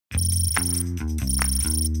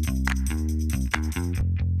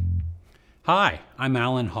Hi, I'm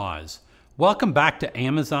Alan Hawes. Welcome back to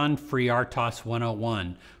Amazon FreeRTOS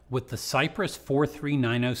 101 with the Cypress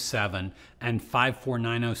 43907 and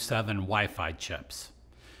 54907 Wi-Fi chips.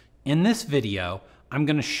 In this video, I'm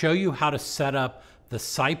going to show you how to set up the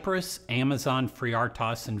Cypress Amazon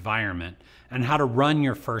FreeRTOS environment and how to run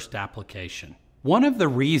your first application. One of the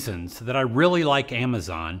reasons that I really like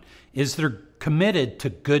Amazon is they're committed to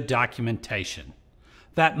good documentation.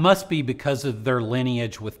 That must be because of their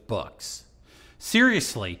lineage with books.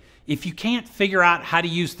 Seriously, if you can't figure out how to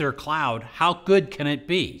use their cloud, how good can it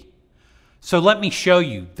be? So let me show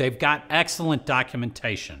you. They've got excellent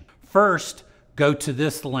documentation. First, go to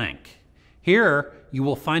this link. Here, you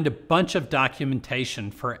will find a bunch of documentation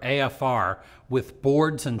for AFR with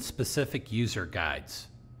boards and specific user guides.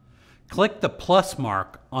 Click the plus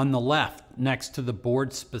mark on the left next to the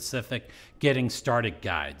board-specific Getting Started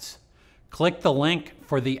guides. Click the link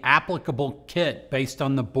for the applicable kit based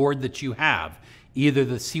on the board that you have, either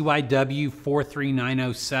the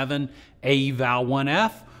CYWxx907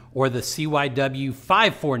 AEVAL1F or the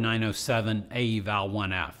CYWxx54907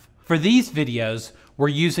 AEVAL1F. For these videos, we're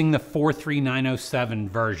using the 43907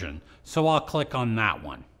 version, so I'll click on that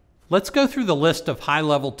one. Let's go through the list of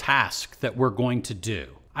high-level tasks that we're going to do.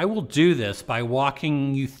 I will do this by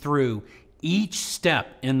walking you through each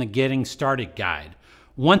step in the Getting Started guide.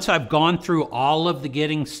 Once I've gone through all of the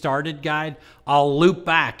Getting Started guide, I'll loop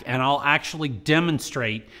back and I'll actually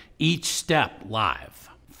demonstrate each step live.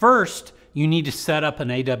 First, you need to set up an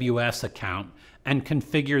AWS account and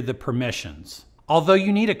configure the permissions. Although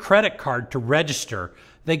you need a credit card to register,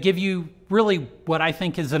 they give you really what I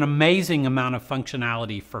think is an amazing amount of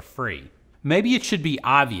functionality for free. Maybe it should be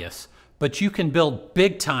obvious, but you can build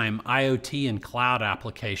big-time IoT and cloud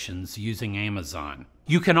applications using Amazon.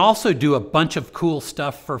 You can also do a bunch of cool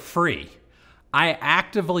stuff for free. I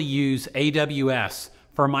actively use AWS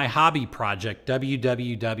for my hobby project,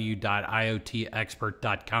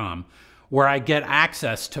 www.iotexpert.com, where I get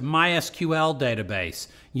access to MySQL database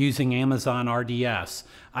using Amazon RDS.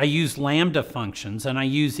 I use Lambda functions and I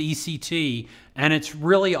use EC2, and it's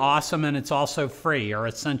really awesome, and it's also free, or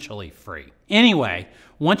essentially free. Anyway,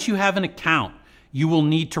 once you have an account, you will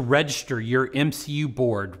need to register your MCU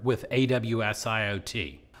board with AWS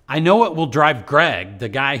IoT. I know it will drive Greg, the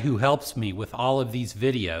guy who helps me with all of these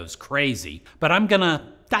videos, crazy, but I'm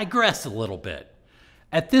gonna digress a little bit.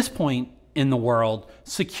 At this point in the world,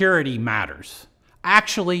 security matters.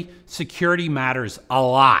 Actually, security matters a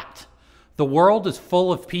lot. The world is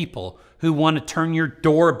full of people who want to turn your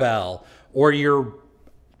doorbell or your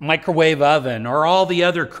microwave oven or all the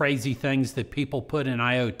other crazy things that people put in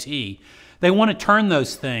IoT. They want to turn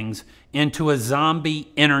those things into a zombie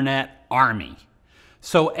internet army.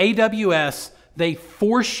 So AWS, they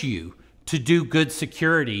force you to do good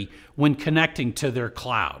security when connecting to their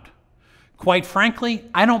cloud. Quite frankly,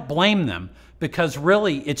 I don't blame them, because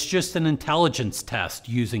really it's just an intelligence test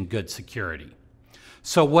using good security.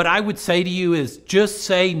 So what I would say to you is just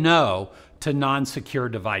say no to non-secure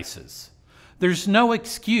devices. There's no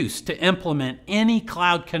excuse to implement any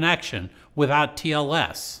cloud connection without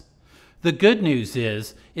TLS. The good news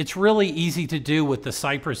is it's really easy to do with the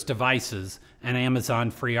Cypress devices and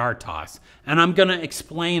Amazon FreeRTOS, and I'm going to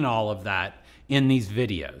explain all of that in these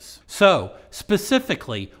videos. So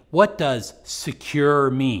specifically, what does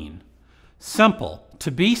secure mean? Simple.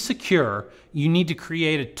 To be secure, you need to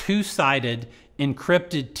create a two-sided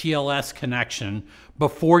encrypted TLS connection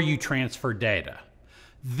before you transfer data.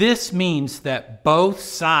 This means that both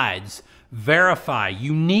sides verify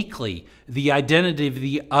uniquely the identity of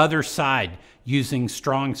the other side using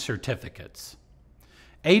strong certificates.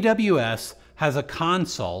 AWS has a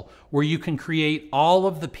console where you can create all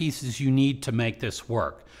of the pieces you need to make this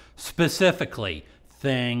work, specifically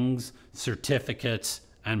things, certificates,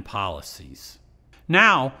 and policies.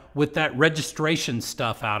 Now, with that registration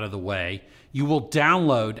stuff out of the way, you will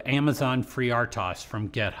download Amazon FreeRTOS from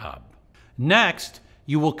GitHub. Next,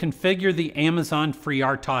 you will configure the Amazon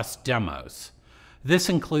FreeRTOS demos. This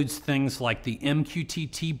includes things like the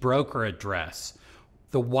MQTT broker address,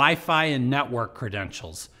 the Wi-Fi and network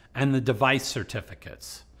credentials, and the device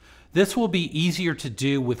certificates. This will be easier to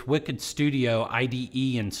do with Wicked Studio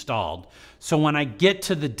IDE installed, so when I get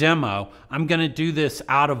to the demo, I'm going to do this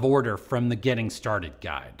out of order from the Getting Started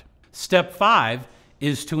guide. Step 5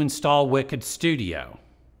 is to install Wicked Studio.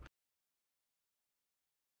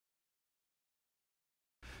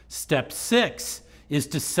 Step 6 is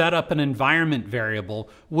to set up an environment variable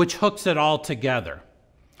which hooks it all together.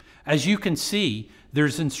 As you can see,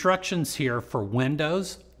 there's instructions here for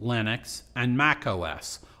Windows, Linux, and Mac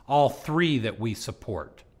OS, all three that we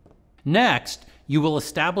support. Next, you will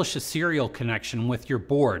establish a serial connection with your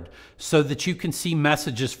board so that you can see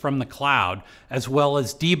messages from the cloud as well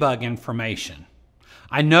as debug information.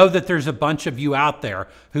 I know that there's a bunch of you out there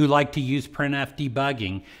who like to use printf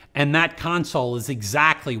debugging, and that console is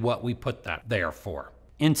exactly what we put that there for.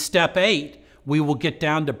 In step 8, we will get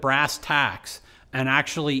down to brass tacks and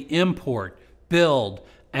actually import, build,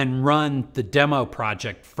 and run the demo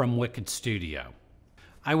project from Wicked Studio.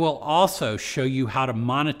 I will also show you how to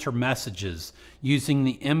monitor messages using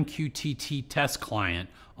the MQTT test client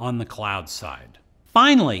on the cloud side.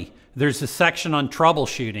 Finally, there's a section on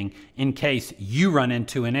troubleshooting in case you run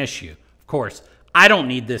into an issue. Of course, I don't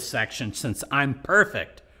need this section since I'm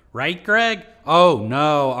perfect. Right, Greg? Oh,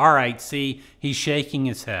 no. All right, see, he's shaking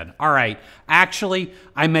his head. All right, actually,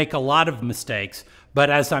 I make a lot of mistakes, but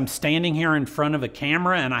as I'm standing here in front of a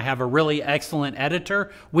camera and I have a really excellent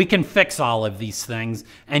editor, we can fix all of these things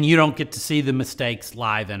and you don't get to see the mistakes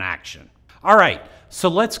live in action. All right, so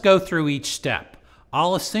let's go through each step.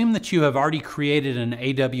 I'll assume that you have already created an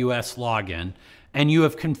AWS login and you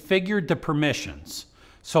have configured the permissions.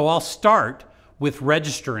 So I'll start with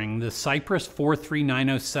registering the Cypress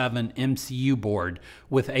 43907 MCU board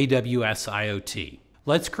with AWS IoT.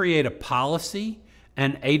 Let's create a policy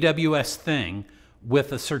and AWS thing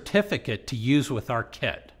with a certificate to use with our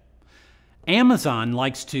kit. Amazon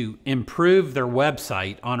likes to improve their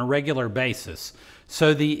website on a regular basis,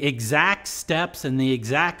 so the exact steps and the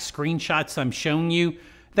exact screenshots I'm showing you,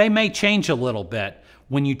 they may change a little bit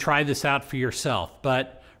when you try this out for yourself,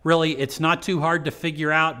 but really it's not too hard to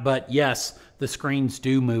figure out, but yes, the screens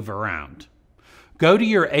do move around. Go to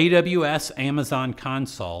your AWS Amazon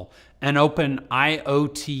console and open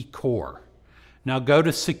IoT Core. Now go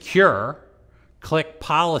to Secure, click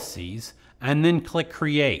Policies, and then click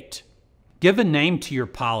Create. Give a name to your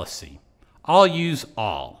policy. I'll use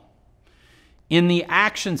All. In the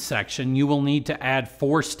Action section, you will need to add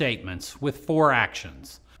 4 statements with 4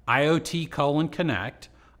 actions. IoT:connect,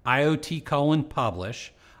 IoT:publish,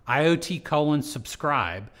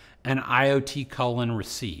 IoT:subscribe, and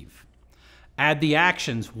IoT:receive. Add the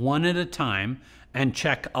actions one at a time and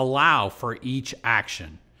check Allow for each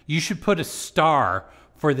action. You should put a star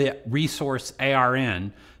for the resource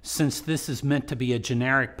ARN since this is meant to be a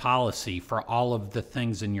generic policy for all of the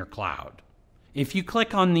things in your cloud. If you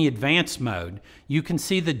click on the advanced mode, you can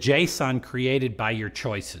see the JSON created by your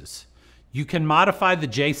choices. You can modify the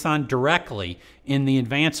JSON directly in the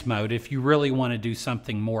advanced mode if you really want to do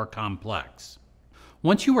something more complex.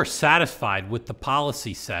 Once you are satisfied with the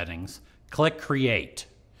policy settings, click Create.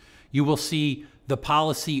 You will see the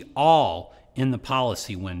policy All in the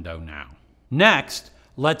policy window now. Next,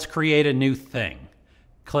 let's create a new thing.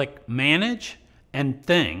 Click Manage and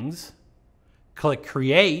Things, click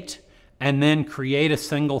Create, and then create a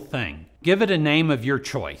single thing. Give it a name of your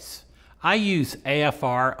choice. I use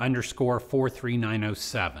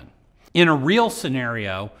AFR_43907. In a real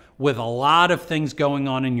scenario with a lot of things going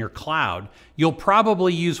on in your cloud, you'll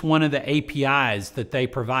probably use one of the APIs that they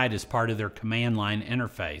provide as part of their command line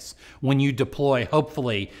interface when you deploy,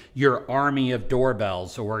 hopefully, your army of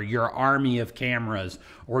doorbells or your army of cameras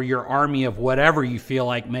or your army of whatever you feel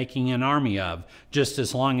like making an army of, just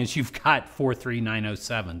as long as you've got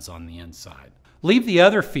 43907s on the inside. Leave the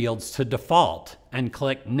other fields to default and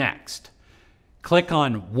click Next. Click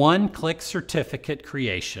on One-Click Certificate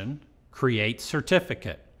Creation, Create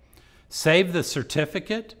Certificate. Save the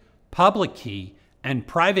certificate, public key, and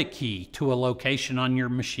private key to a location on your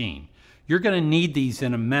machine. You're going to need these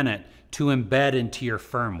in a minute to embed into your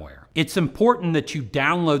firmware. It's important that you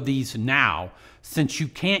download these now since you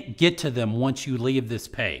can't get to them once you leave this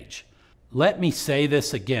page. Let me say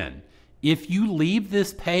this again. If you leave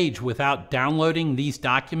this page without downloading these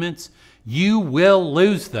documents, you will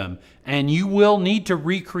lose them and you will need to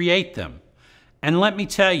recreate them. And let me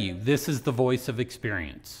tell you, this is the voice of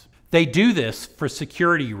experience. They do this for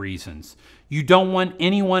security reasons. You don't want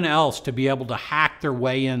anyone else to be able to hack their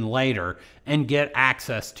way in later and get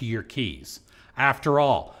access to your keys. After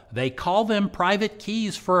all, they call them private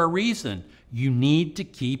keys for a reason. You need to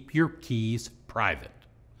keep your keys private.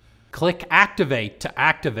 Click Activate to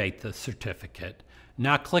activate the certificate.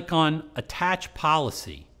 Now click on Attach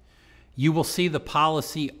Policy. You will see the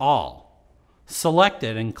policy All. Select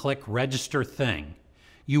it and click Register Thing.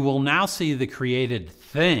 You will now see the created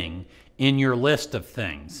thing in your list of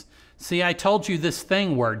things. See, I told you this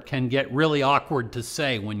thing word can get really awkward to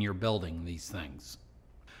say when you're building these things.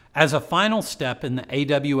 As a final step in the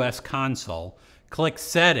AWS console, click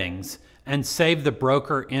Settings and save the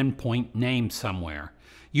broker endpoint name somewhere.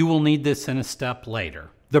 You will need this in a step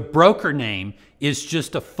later. The broker name is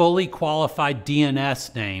just a fully qualified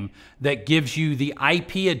DNS name that gives you the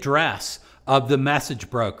IP address of the message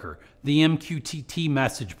broker, the MQTT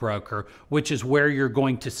message broker, which is where you're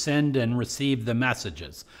going to send and receive the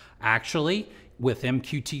messages. Actually, with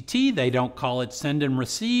MQTT, they don't call it send and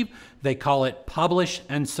receive, they call it publish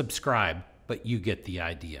and subscribe, but you get the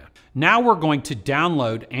idea. Now we're going to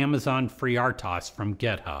download Amazon FreeRTOS from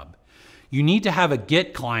GitHub. You need to have a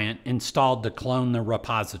Git client installed to clone the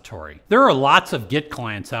repository. There are lots of Git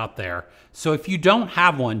clients out there, so if you don't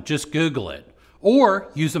have one, just Google it, or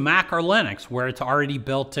use a Mac or Linux where it's already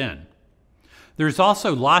built in. There's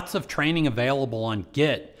also lots of training available on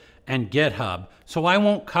Git and GitHub, so I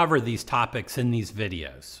won't cover these topics in these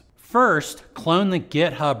videos. First, clone the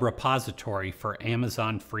GitHub repository for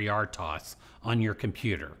Amazon FreeRTOS on your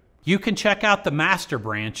computer. You can check out the master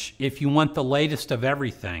branch if you want the latest of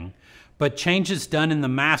everything, but changes done in the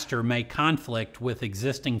master may conflict with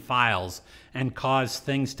existing files and cause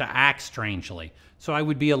things to act strangely, so I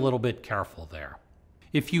would be a little bit careful there.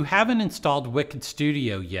 If you haven't installed Wicked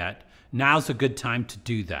Studio yet, now's a good time to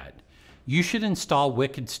do that. You should install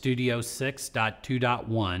Wicked Studio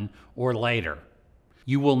 6.2.1 or later.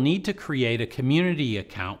 You will need to create a community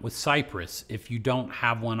account with Cypress if you don't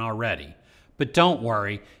have one already, but don't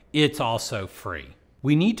worry, it's also free.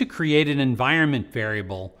 We need to create an environment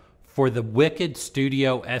variable for the Wicked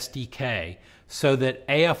Studio SDK so that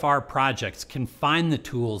AFR projects can find the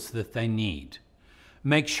tools that they need.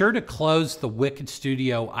 Make sure to close the Wicked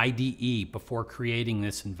Studio IDE before creating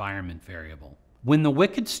this environment variable. When the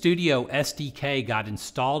Wicked Studio SDK got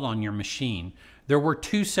installed on your machine, there were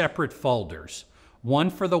two separate folders, one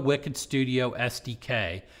for the Wicked Studio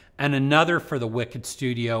SDK and another for the Wicked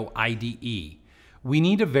Studio IDE. We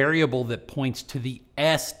need a variable that points to the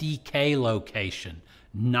SDK location,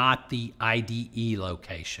 not the IDE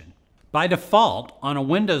location. By default, on a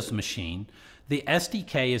Windows machine, the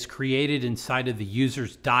SDK is created inside of the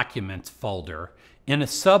user's documents folder in a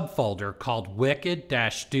subfolder called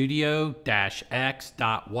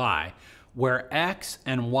wicked-studio-x.y, where X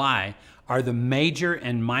and Y are the major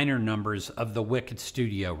and minor numbers of the Wicked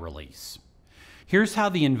Studio release. Here's how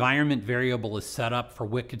the environment variable is set up for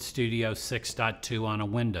Wicked Studio 6.2 on a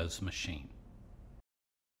Windows machine.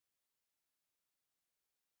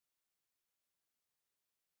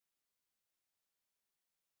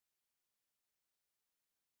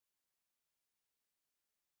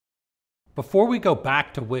 Before we go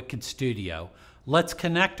back to Wicked Studio, let's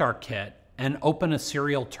connect our kit and open a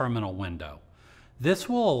serial terminal window. This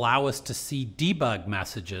will allow us to see debug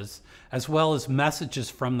messages as well as messages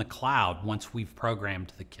from the cloud once we've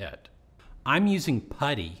programmed the kit. I'm using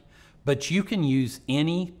PuTTY, but you can use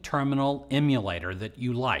any terminal emulator that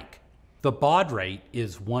you like. The baud rate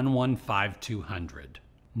is 115200.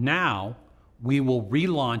 Now we will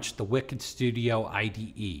relaunch the Wicked Studio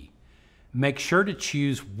IDE. Make sure to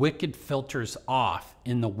choose Wicked Filters Off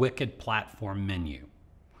in the Wicked Platform menu.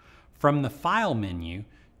 From the File menu,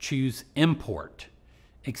 choose Import.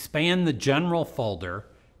 Expand the General folder,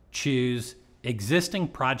 choose Existing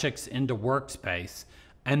Projects into Workspace,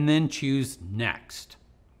 and then choose Next.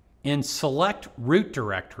 In Select Root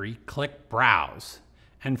Directory, click Browse,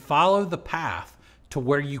 and follow the path to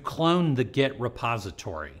where you clone the Git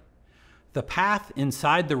repository. The path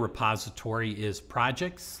inside the repository is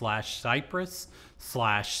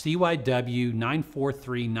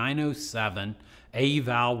projects/cypress/CYWxx907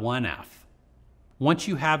 AEVAL1F. Once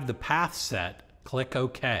you have the path set, click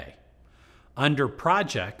OK. Under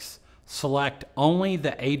Projects, select only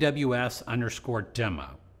the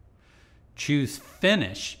AWS_demo. Choose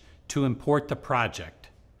Finish to import the project.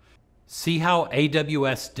 See how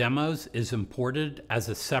AWS Demos is imported as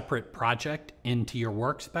a separate project into your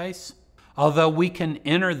workspace? Although we can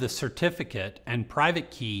enter the certificate and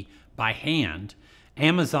private key by hand,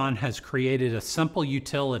 Amazon has created a simple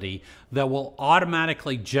utility that will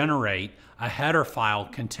automatically generate a header file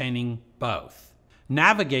containing both.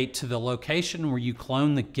 Navigate to the location where you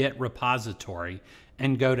clone the Git repository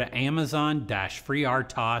and go to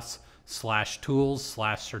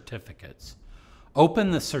amazon-freertos/tools/certificates.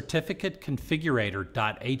 Open the certificate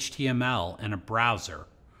configurator.html in a browser.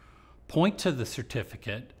 Point to the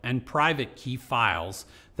certificate and private key files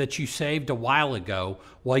that you saved a while ago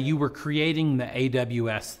while you were creating the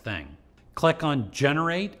AWS thing. Click on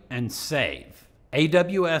Generate and Save.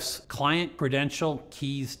 AWS Client Credential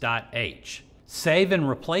Keys.h. Save and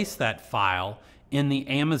replace that file in the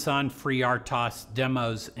Amazon FreeRTOS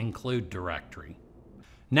Demos Include directory.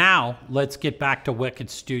 Now let's get back to Wicked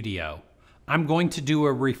Studio. I'm going to do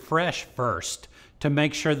a refresh first to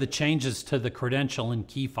make sure the changes to the credential and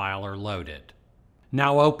key file are loaded.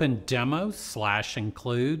 Now open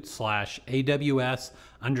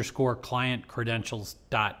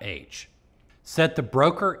demos/include/AWS_client-credentials.h. Set the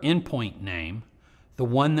broker endpoint name, the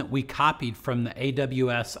one that we copied from the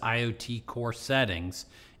AWS IoT core settings,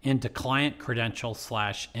 into client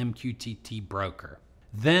credential/MQTT broker.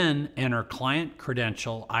 Then enter client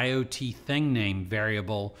credential IoT thing name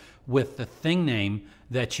variable with the thing name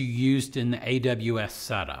that you used in the AWS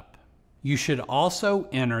setup. You should also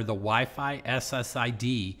enter the Wi-Fi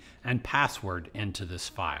SSID and password into this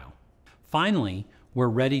file. Finally, we're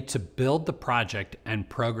ready to build the project and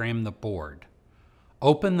program the board.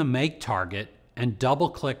 Open the Make target and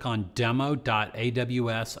double-click on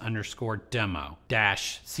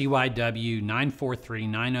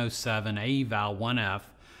demo.aws_demo-CYWxx907 AEVAL1F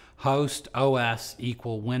host OS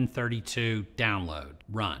equal Win32 download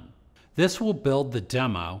run. This will build the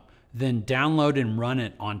demo, then download and run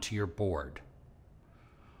it onto your board.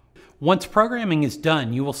 Once programming is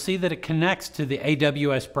done, you will see that it connects to the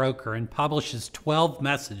AWS broker and publishes 12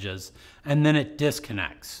 messages, and then it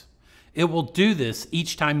disconnects. It will do this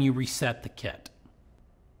each time you reset the kit.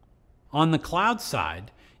 On the cloud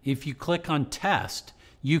side, if you click on Test,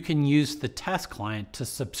 you can use the test client to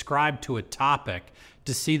subscribe to a topic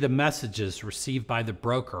to see the messages received by the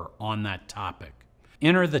broker on that topic.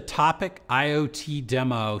 Enter the topic IoT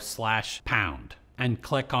demo/pound and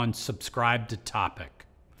click on Subscribe to Topic.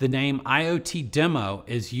 The name IoT demo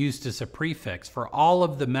is used as a prefix for all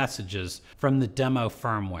of the messages from the demo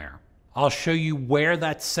firmware. I'll show you where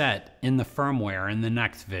that's set in the firmware in the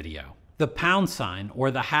next video. The pound sign,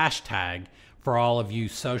 or the hashtag for all of you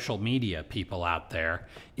social media people out there,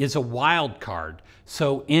 is a wildcard,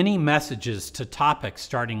 so any messages to topics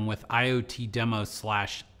starting with IoT demo/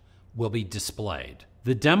 will be displayed.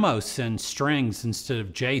 The demo sends strings instead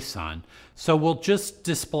of JSON, so we'll just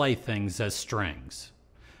display things as strings.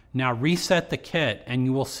 Now reset the kit and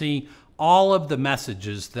you will see all of the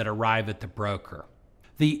messages that arrive at the broker.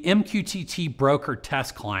 The MQTT broker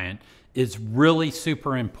test client is really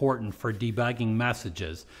super important for debugging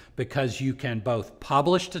messages because you can both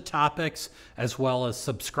publish to topics as well as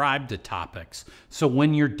subscribe to topics. So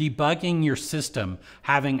when you're debugging your system,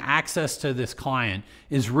 having access to this client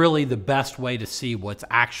is really the best way to see what's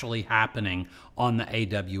actually happening on the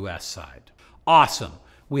AWS side. Awesome.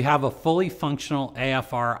 We have a fully functional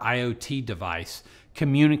AFR IoT device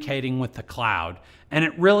communicating with the cloud, and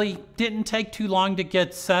it really didn't take too long to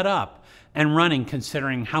get set up and running,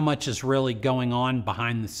 considering how much is really going on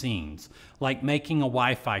behind the scenes, like making a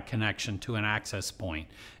Wi-Fi connection to an access point,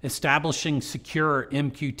 establishing secure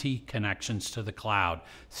MQTT connections to the cloud,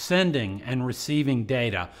 sending and receiving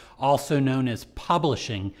data, also known as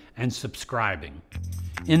publishing and subscribing.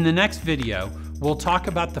 In the next video, we'll talk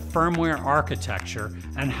about the firmware architecture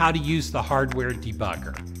and how to use the hardware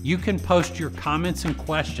debugger. You can post your comments and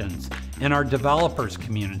questions in our developers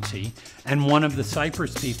community, and one of the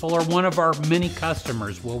Cypress people or one of our many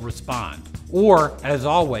customers will respond. Or, as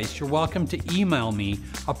always, you're welcome to email me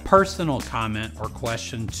a personal comment or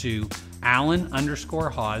question to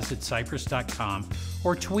Alan_Hawes@cypress.com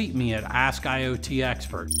or tweet me at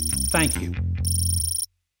AskIoTExpert. Thank you.